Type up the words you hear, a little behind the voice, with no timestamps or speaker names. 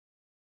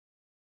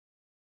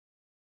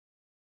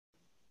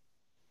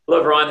Hello,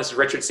 everyone. This is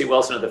Richard C.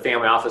 Wilson of the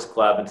Family Office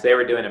Club, and today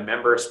we're doing a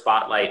member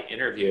spotlight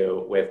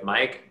interview with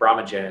Mike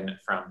Bramajan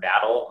from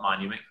Battle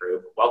Monument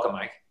Group. Welcome,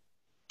 Mike.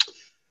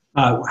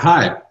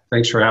 Hi.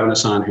 Thanks for having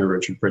us on here,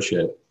 Richard.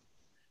 Appreciate it.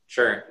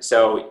 Sure.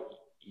 So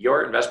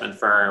your investment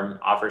firm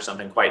offers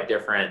something quite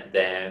different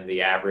than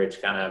the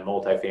average kind of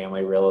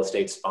multifamily real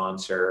estate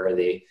sponsor, or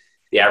the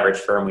average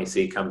firm we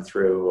see come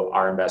through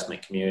our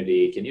investment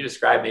community. Can you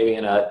describe maybe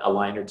in a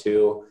line or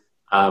two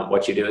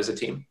what you do as a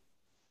team?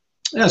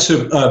 Yeah,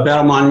 so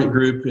Battle Monument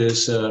Group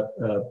is a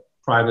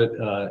private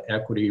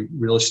equity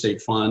real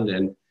estate fund,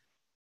 and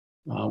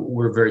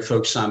we're very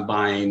focused on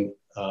buying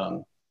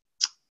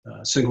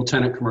single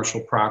tenant commercial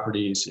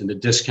properties in the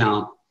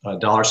discount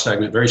dollar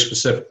segment, very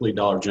specifically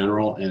Dollar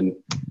General, and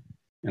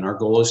our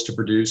goal is to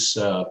produce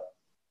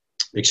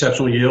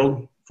exceptional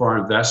yield for our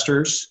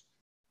investors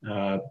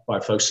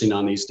by focusing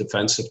on these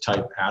defensive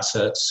type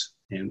assets,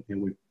 and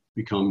we've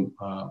become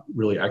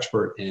really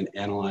expert in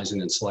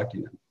analyzing and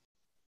selecting them.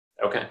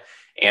 Okay.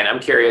 And I'm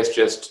curious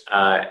just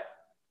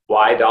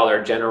why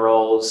Dollar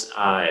Generals?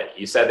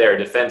 You said they're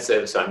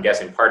defensive, so I'm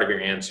guessing part of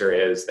your answer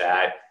is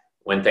that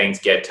when things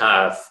get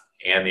tough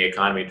and the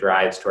economy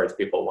drives towards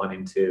people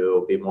wanting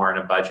to be more on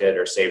a budget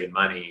or saving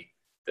money,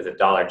 that the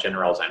Dollar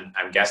Generals,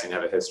 I'm guessing,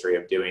 have a history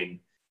of doing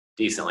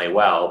decently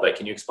well. But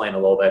can you explain a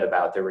little bit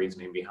about the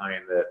reasoning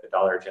behind the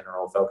Dollar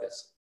General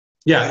focus?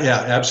 Yeah,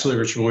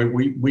 absolutely,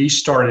 Richard. We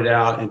started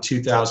out in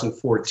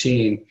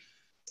 2014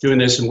 doing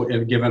this,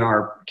 and given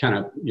our kind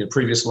of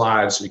previous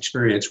lives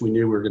experience, we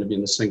knew we were going to be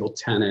in the single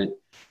tenant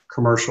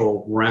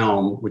commercial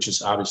realm, which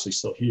is obviously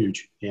still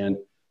huge. And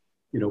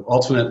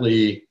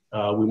ultimately,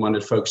 we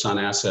wanted to focus on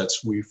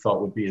assets we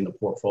felt would be in the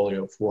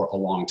portfolio for a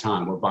long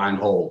time. We're buy and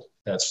hold.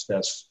 That's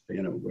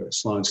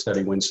slow and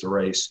steady wins the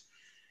race.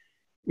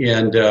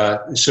 And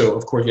so,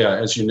 of course, yeah,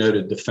 as you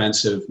noted,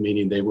 defensive,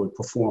 meaning they would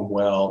perform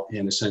well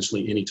in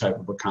essentially any type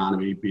of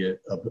economy, be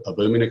it a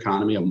booming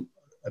economy,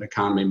 an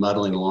economy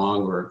muddling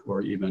along,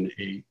 or even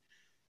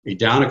a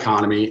down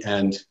economy.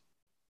 And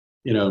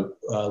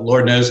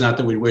Lord knows, not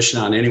that we wish it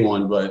on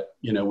anyone, but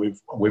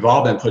we've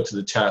all been put to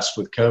the test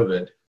with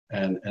COVID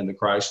and the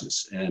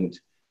crisis, and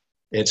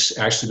it's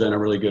actually been a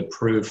really good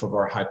proof of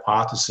our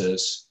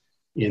hypothesis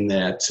in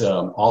that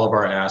all of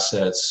our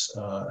assets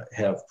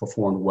have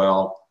performed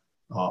well.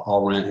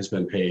 All rent has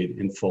been paid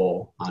in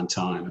full on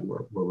time, and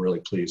we're really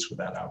pleased with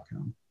that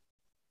outcome.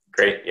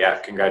 Great. Yeah.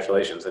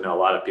 Congratulations. I know a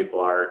lot of people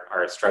are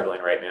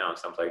struggling right now. It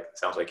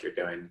sounds like you're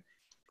doing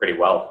pretty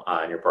well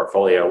in your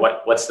portfolio.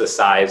 What's the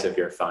size of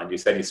your fund? You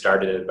said you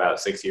started it about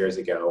 6 years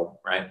ago,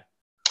 right?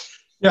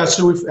 Yeah.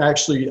 So we've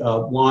actually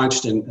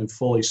launched and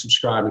fully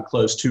subscribed and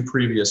closed two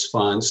previous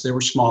funds. They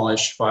were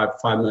smallish, $5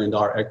 million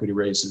equity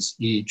raises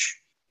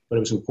each, but it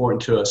was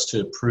important to us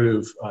to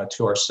prove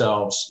to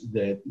ourselves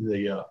that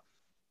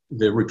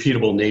the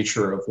repeatable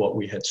nature of what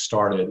we had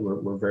started.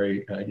 We're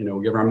very,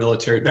 given our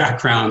military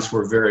backgrounds,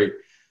 we're very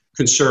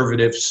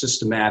conservative,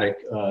 systematic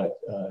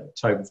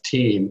type of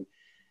team.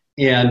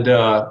 And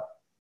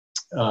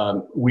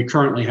we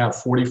currently have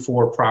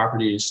 44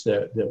 properties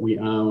that we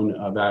own,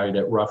 valued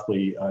at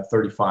roughly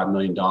 $35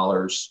 million.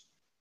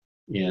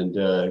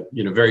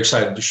 And, very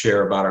excited to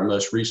share about our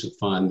most recent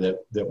fund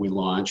that we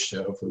launched.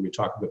 Hopefully we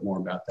talk a bit more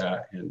about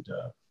that, and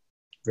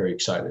very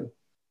excited.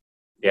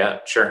 Yeah,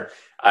 sure.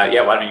 Why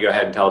don't you go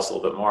ahead and tell us a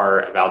little bit more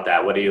about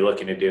that? What are you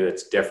looking to do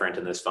that's different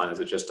in this fund? Is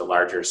it just a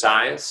larger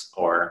size,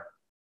 or?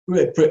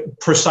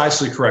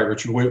 Precisely correct,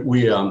 Richard.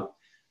 We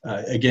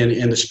again,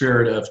 in the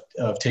spirit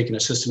of taking a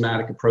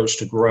systematic approach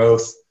to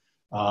growth,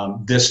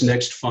 this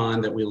next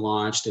fund that we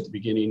launched at the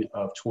beginning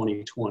of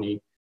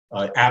 2020,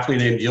 aptly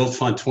named Yield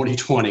Fund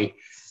 2020,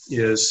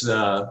 is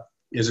a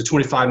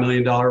 $25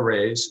 million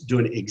raise,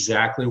 doing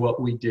exactly what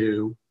we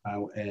do,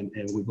 and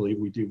we believe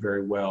we do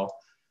very well.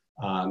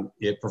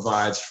 It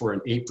provides for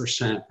an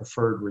 8%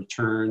 preferred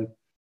return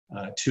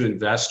to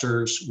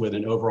investors with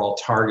an overall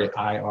target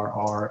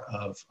IRR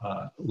of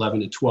 11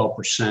 to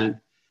 12%.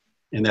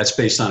 And that's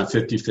based on a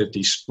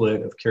 50-50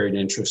 split of carried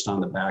interest on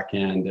the back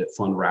end at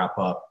fund wrap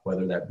up,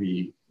 whether that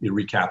be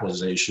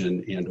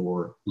recapitalization and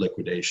or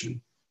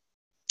liquidation.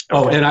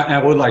 Okay. Oh, and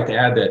I would like to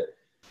add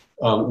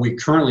that we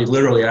currently,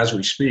 literally as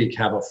we speak,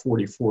 have a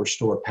 44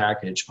 store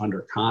package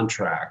under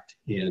contract.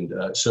 And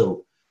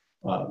so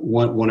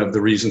one of the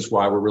reasons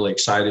why we're really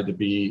excited to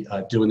be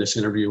doing this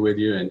interview with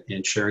you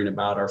and sharing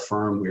about our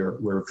firm,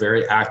 we're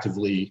very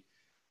actively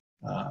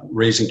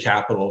raising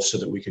capital so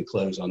that we can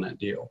close on that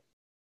deal.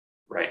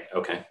 Right.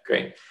 Okay,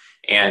 great.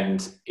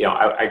 And,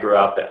 I grew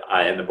up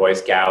in the Boy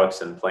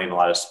Scouts and playing a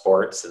lot of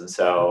sports. And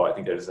so I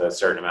think there's a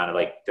certain amount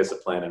of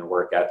discipline and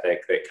work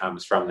ethic that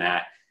comes from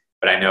that.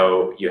 But I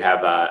know you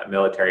have a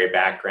military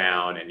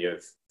background and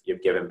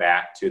you've given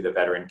back to the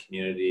veteran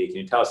community. Can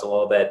you tell us a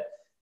little bit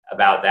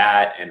about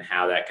that and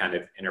how that kind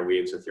of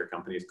interweaves with your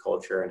company's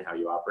culture and how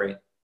you operate?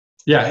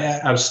 Yeah,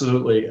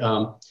 absolutely.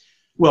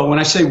 Well, when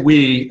I say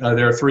we,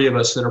 there are three of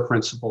us that are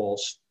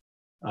principals,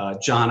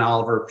 John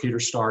Oliver, Peter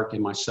Stark,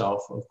 and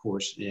myself, of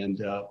course.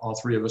 And all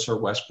three of us are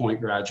West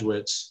Point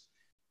graduates.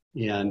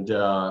 And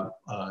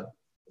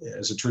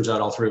as it turns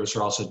out, all three of us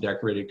are also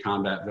decorated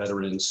combat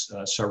veterans.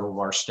 Several of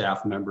our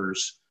staff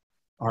members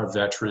are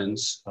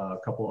veterans, a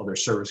couple other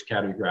service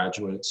academy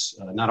graduates,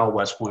 not all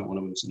West Point, one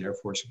of them is an Air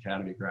Force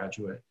Academy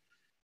graduate.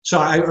 So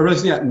I really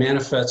think that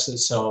manifests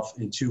itself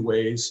in two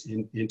ways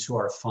into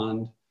our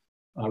fund.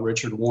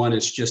 Richard, one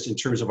is just in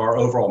terms of our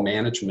overall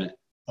management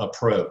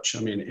approach. I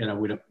mean,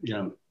 we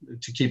don't,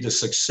 to keep this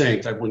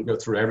succinct, I wouldn't go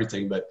through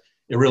everything, but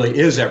it really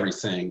is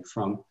everything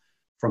from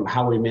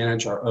how we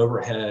manage our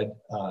overhead,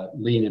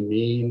 lean and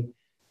mean,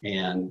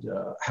 and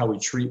how we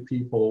treat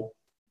people.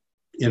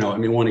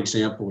 One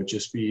example would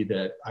just be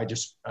that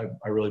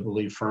I really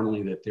believe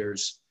firmly that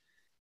there's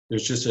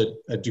just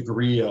a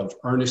degree of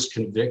earnest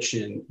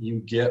conviction you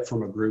get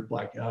from a group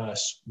like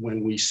us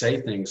when we say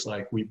things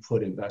like we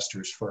put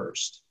investors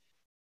first.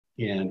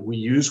 And we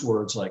use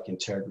words like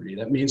integrity.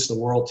 That means the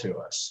world to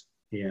us.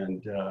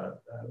 And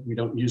we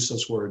don't use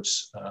those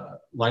words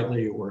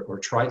lightly or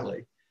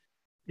tritely.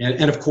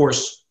 And of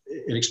course,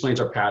 it explains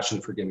our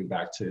passion for giving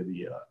back to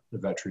the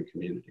veteran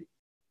community.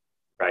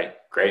 Right.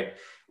 Great.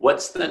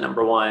 What's the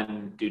number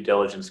one due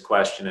diligence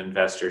question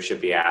investors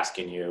should be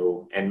asking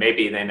you? And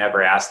maybe they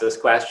never ask this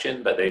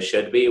question, but they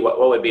should be. What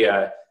would be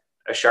a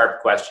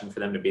sharp question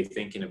for them to be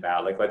thinking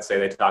about? Like, let's say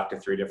they talk to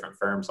 3 different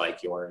firms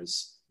like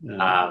yours.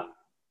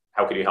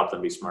 How could you help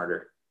them be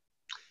smarter?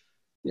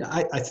 Yeah,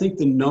 I think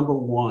the number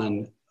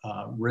one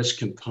risk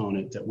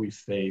component that we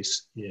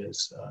face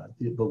is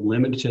the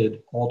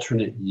limited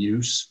alternate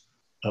use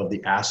of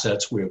the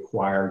assets we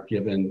acquire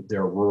given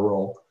their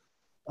rural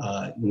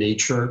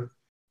nature.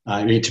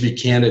 I mean, to be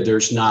candid,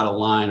 there's not a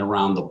line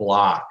around the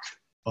block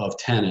of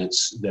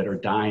tenants that are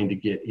dying to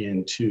get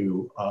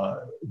into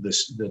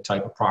the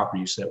type of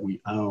properties that we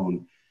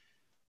own.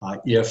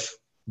 If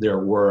there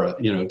were,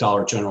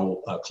 Dollar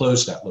General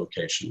closed that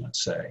location,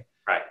 let's say.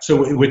 Right.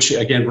 So, which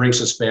again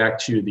brings us back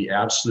to the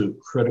absolute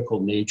critical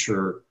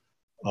nature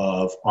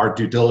of our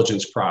due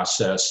diligence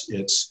process.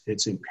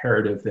 It's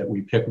imperative that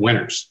we pick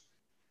winners.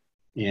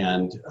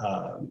 And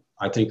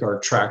I think our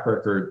track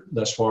record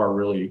thus far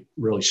really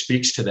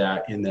speaks to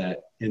that, in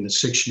the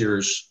 6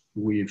 years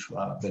we've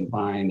been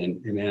buying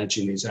and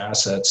managing these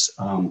assets,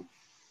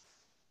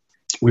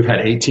 we've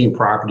had 18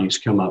 properties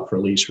come up for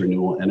lease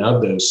renewal, and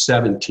of those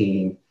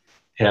 17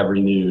 have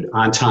renewed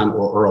on time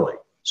or early.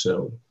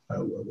 So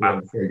we have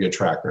a very good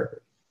track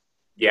record.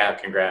 Yeah,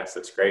 congrats.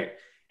 That's great.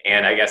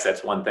 And I guess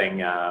that's one thing,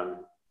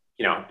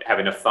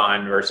 having a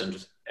fund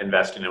versus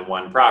investing in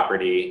one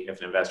property. If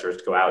an investor is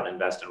to go out and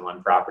invest in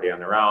one property on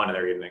their own and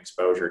they're getting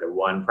exposure to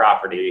one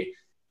property,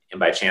 and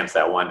by chance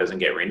that one doesn't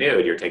get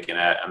renewed, you're taking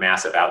a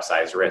massive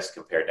outsized risk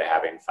compared to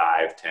having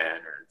 5, 10,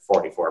 or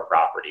 44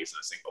 properties in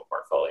a single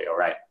portfolio,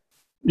 right?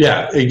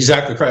 Yeah,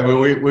 exactly correct.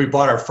 When we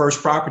bought our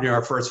first property,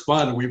 our first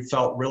fund, we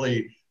felt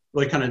really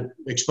kind of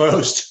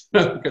exposed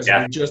because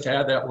we just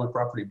had that one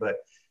property. But,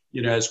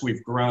 as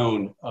we've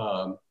grown,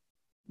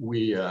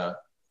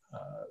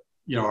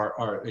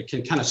 it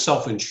can kind of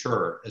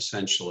self-insure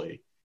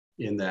essentially,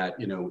 in that,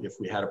 if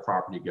we had a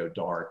property go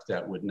dark,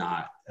 that would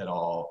not at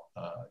all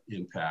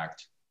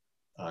impact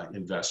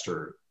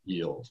investor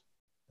yield.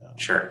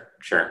 Sure.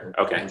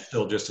 Okay. I'm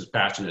still just as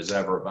passionate as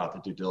ever about the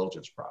due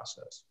diligence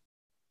process.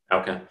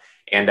 Okay.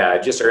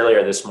 And just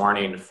earlier this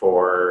morning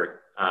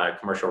for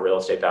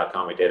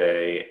commercialrealestate.com, we did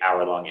an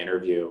hour-long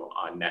interview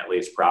on net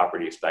lease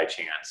properties by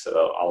chance.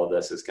 So all of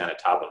this is kind of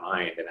top of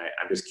mind. And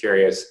I'm just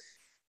curious,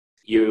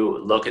 you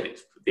look at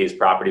these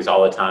properties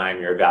all the time,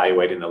 you're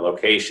evaluating the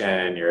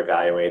location, you're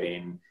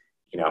evaluating,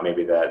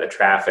 maybe the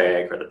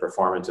traffic or the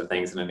performance of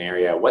things in an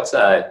area. What's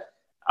a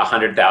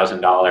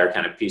 $100,000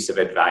 kind of piece of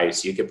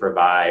advice you could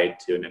provide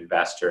to an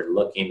investor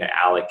looking to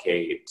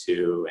allocate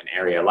to an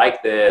area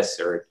like this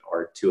or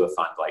to a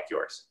fund like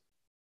yours?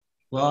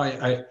 Well,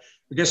 I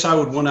guess I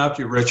would one-up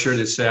you, Richard,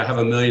 and say I have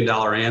 $1 million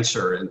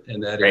answer,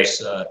 and that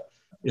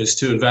is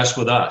to invest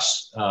with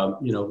us.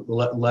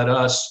 Let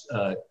us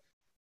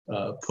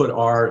put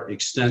our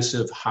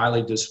extensive,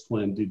 highly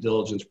disciplined due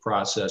diligence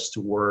process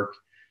to work.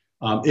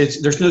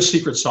 There's no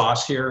secret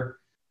sauce here.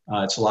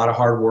 It's a lot of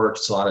hard work.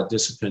 It's a lot of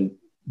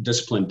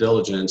disciplined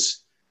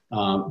diligence,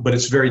 but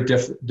it's very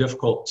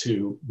difficult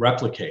to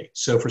replicate.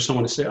 So for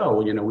someone to say,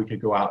 we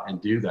could go out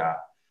and do that.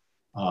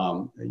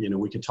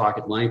 We could talk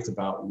at length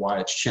about why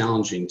it's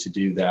challenging to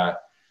do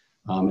that.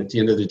 At the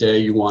end of the day,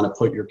 you want to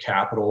put your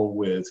capital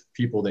with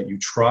people that you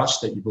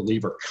trust, that you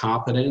believe are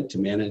competent to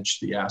manage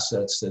the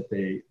assets that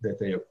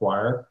they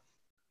acquire,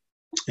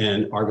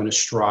 and are going to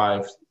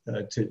strive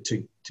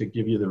to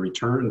give you the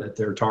return that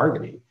they're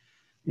targeting.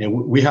 And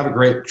we have a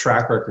great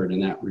track record in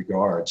that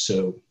regard.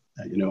 So,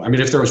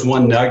 if there was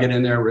one nugget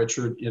in there,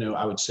 Richard,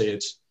 I would say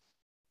it's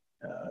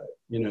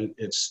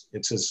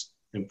as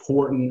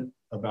important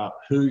about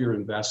who you're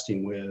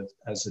investing with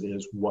as it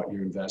is what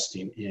you're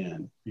investing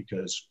in,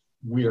 because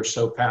we are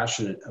so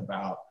passionate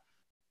about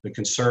the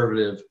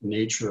conservative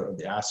nature of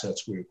the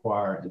assets we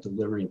acquire and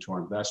delivering to our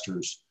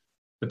investors.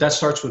 But that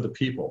starts with the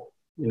people,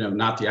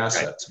 not the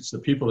assets. Right. It's the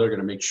people that are going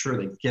to make sure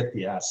they get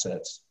the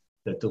assets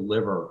that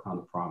deliver on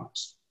the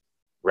promise.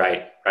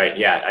 Right, right.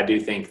 Yeah, I do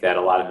think that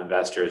a lot of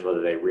investors,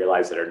 whether they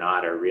realize it or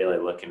not, are really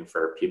looking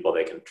for people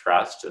they can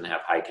trust and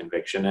have high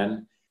conviction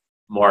in,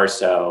 more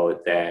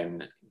so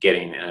than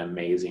getting an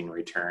amazing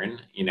return.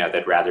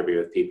 They'd rather be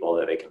with people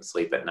that they can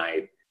sleep at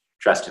night,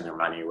 trusting their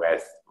money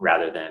with,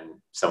 rather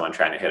than someone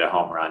trying to hit a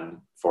home run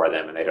for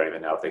them and they don't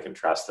even know if they can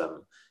trust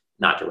them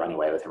not to run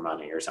away with their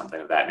money or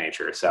something of that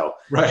nature. So,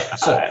 right.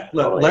 So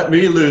let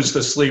me lose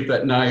the sleep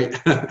at night.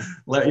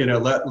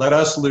 let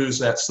us lose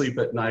that sleep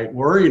at night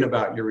worrying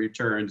about your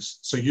returns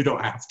so you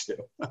don't have to.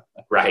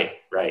 Right,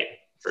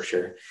 for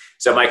sure.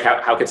 So Mike,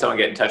 how could someone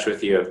get in touch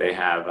with you if they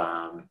have,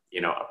 a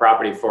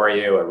property for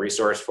you, a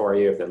resource for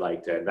you, if they'd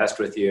like to invest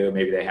with you?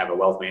 Maybe they have a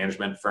wealth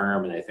management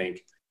firm and they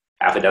think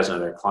half a dozen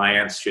of their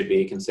clients should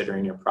be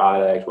considering your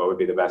product. What would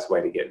be the best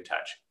way to get in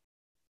touch?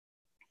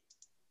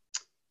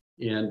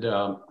 And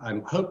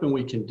I'm hoping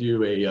we can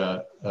do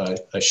a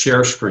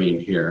share screen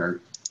here.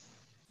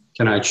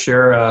 Can I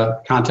share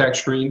a contact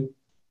screen?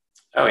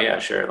 Oh yeah,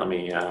 sure. Let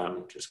me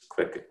just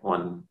click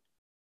one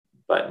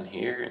button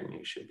here and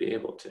you should be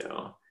able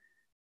to.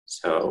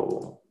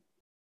 So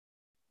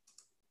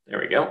there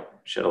we go.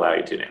 Should allow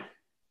you to now.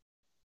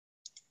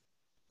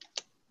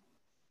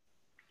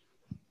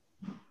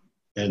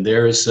 And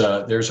there's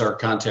our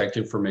contact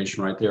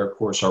information right there. Of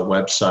course, our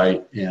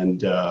website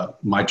and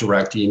my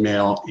direct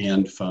email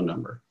and phone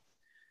number.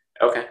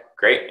 Okay,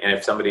 great. And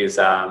if somebody's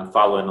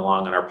following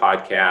along on our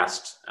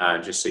podcast,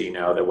 just so you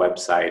know, the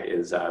website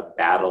is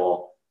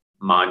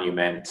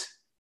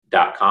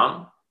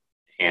battlemonument.com.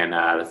 And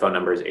the phone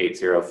number is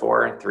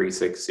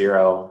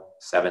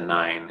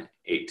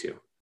 804-360-7982.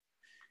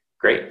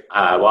 Great.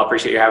 Well, I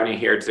appreciate you having me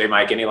here today,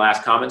 Mike. Any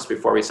last comments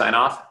before we sign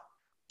off?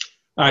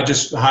 I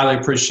just highly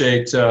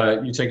appreciate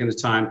you taking the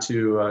time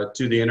to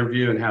do the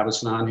interview and have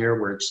us on here.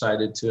 We're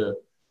excited to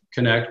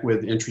connect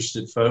with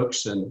interested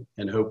folks and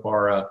hope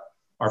our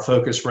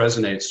focus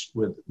resonates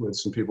with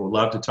some people. We'd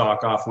love to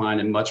talk offline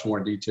in much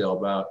more detail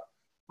about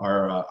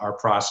our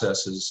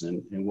processes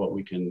and what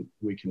we can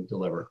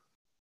deliver.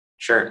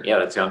 Sure. Yeah,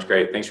 that sounds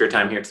great. Thanks for your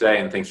time here today,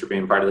 and thanks for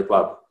being part of the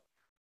club.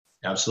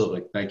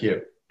 Absolutely. Thank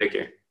you. Take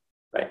care.